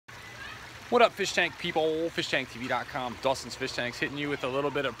What up, fish tank people? FishTankTV.com. Dustin's Fish Tanks hitting you with a little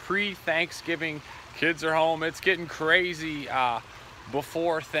bit of pre-Thanksgiving. Kids are home. It's getting crazy.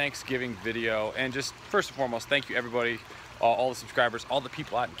 Before Thanksgiving video. And just first and foremost, thank you everybody, all the subscribers, all the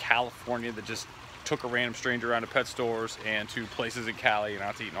people out in California that just took a random stranger around to pet stores and to places in Cali and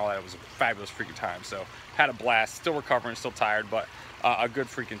out to eat and all that. It was a fabulous freaking time. So had a blast. Still recovering, still tired, but a good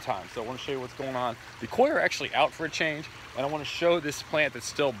freaking time. So I want to show you what's going on. The koi are actually out for a change, and I want to show this plant that's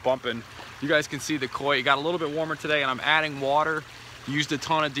still bumping. You guys can see the koi. It got a little bit warmer today, and I'm adding water. Used a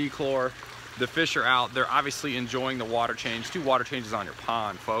ton of dechlor. The fish are out. They're obviously enjoying the water change. Do water changes on your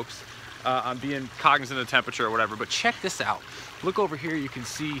pond, folks. I'm being cognizant of the temperature or whatever, but check this out. Look over here, you can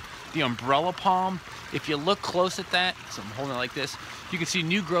see the umbrella palm. If you look close at that, so I'm holding it like this, you can see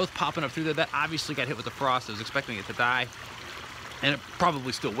new growth popping up through there. That obviously got hit with the frost. I was expecting it to die, and it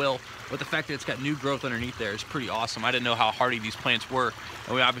probably still will, but the fact that it's got new growth underneath there is pretty awesome. I didn't know how hardy these plants were,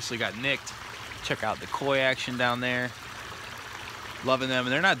 and we obviously got nicked. Check out the koi action down there. Loving them,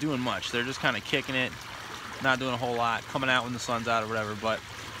 and they're not doing much. They're just kind of kicking it, not doing a whole lot, coming out when the sun's out or whatever. But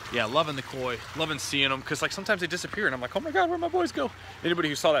yeah, loving the koi, loving seeing them, because like sometimes they disappear and I'm like, oh my god, where'd my boys go? Anybody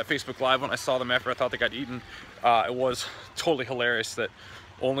who saw that Facebook Live when I saw them after I thought they got eaten, it was totally hilarious that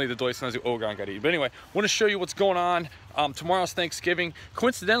only the Dustin Ogon got eaten. But anyway, I want to show you what's going on. Tomorrow's Thanksgiving.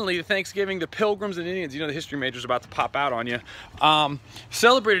 Coincidentally, the Thanksgiving, the Pilgrims and Indians, you know, the history major's about to pop out on you,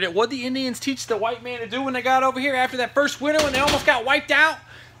 celebrated it. What the Indians teach the white man to do when they got over here after that first winter when they almost got wiped out?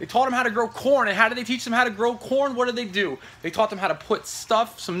 They taught them how to grow corn. And how did they teach them how to grow corn? What did they do? They taught them how to put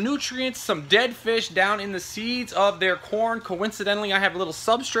stuff, some nutrients, some dead fish down in the seeds of their corn. Coincidentally, I have a little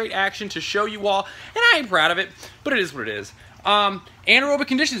substrate action to show you all, and I ain't proud of it, but it is what it is. Anaerobic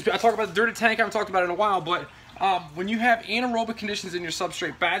conditions. I talk about the dirty tank. I haven't talked about it in a while, but when you have anaerobic conditions in your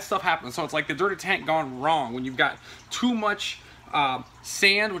substrate, bad stuff happens. So it's like the dirty tank gone wrong. When you've got too much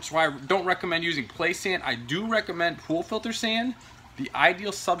sand, which is why I don't recommend using play sand. I do recommend pool filter sand. The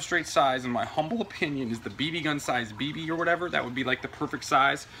ideal substrate size, in my humble opinion, is the BB gun size BB or whatever. That would be like the perfect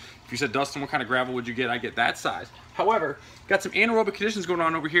size. If you said, Dustin, what kind of gravel would you get? I get that size. However, got some anaerobic conditions going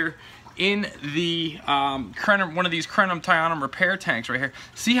on over here in the one of these Crenum Tyanum repair tanks right here.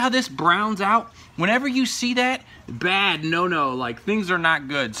 See how this browns out? Whenever you see that, bad, no, like things are not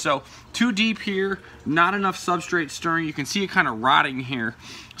good. So too deep here, not enough substrate stirring. You can see it kind of rotting here.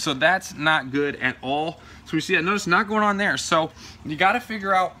 So that's not good at all. So we see that, notice not going on there. So you got to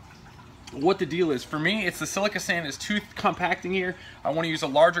figure out what the deal is. For me, it's the silica sand is too compacting here. I want to use a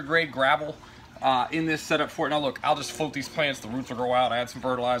larger grade gravel in this setup for it. Now look, I'll just float these plants, the roots will grow out, add some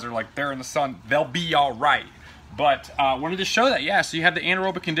fertilizer, like they're in the sun, they'll be all right. But wanted to show that, yeah, so you have the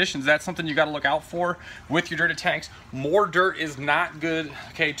anaerobic conditions. That's something you got to look out for with your dirty tanks. More dirt is not good,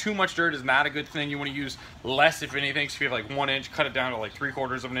 okay? Too much dirt is not a good thing. You want to use less, if anything. So if you have like 1 inch, cut it down to like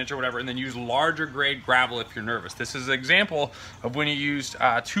 3/4 of an inch or whatever, and then use larger grade gravel if you're nervous. This is an example of when you used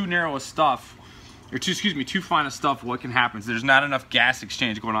too narrow a stuff, or too fine a stuff, what can happen. So there's not enough gas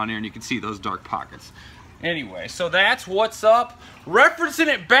exchange going on here, and you can see those dark pockets. Anyway, so that's what's up. Referencing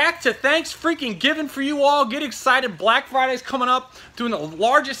it back to thanks freaking giving for you all. Get excited. Black Friday's coming up. Doing the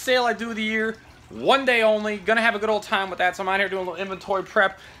largest sale I do of the year. 1 day only. Gonna have a good old time with that. So I'm out here doing a little inventory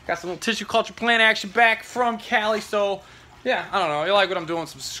prep. Got some little tissue culture plant action back from Cali. So yeah, I don't know. You like what I'm doing,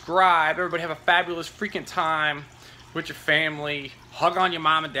 subscribe. Everybody have a fabulous freaking time with your family. Hug on your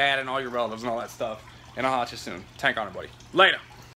mom and dad and all your relatives and all that stuff. And I'll holler at you soon. Tank on it, buddy. Later.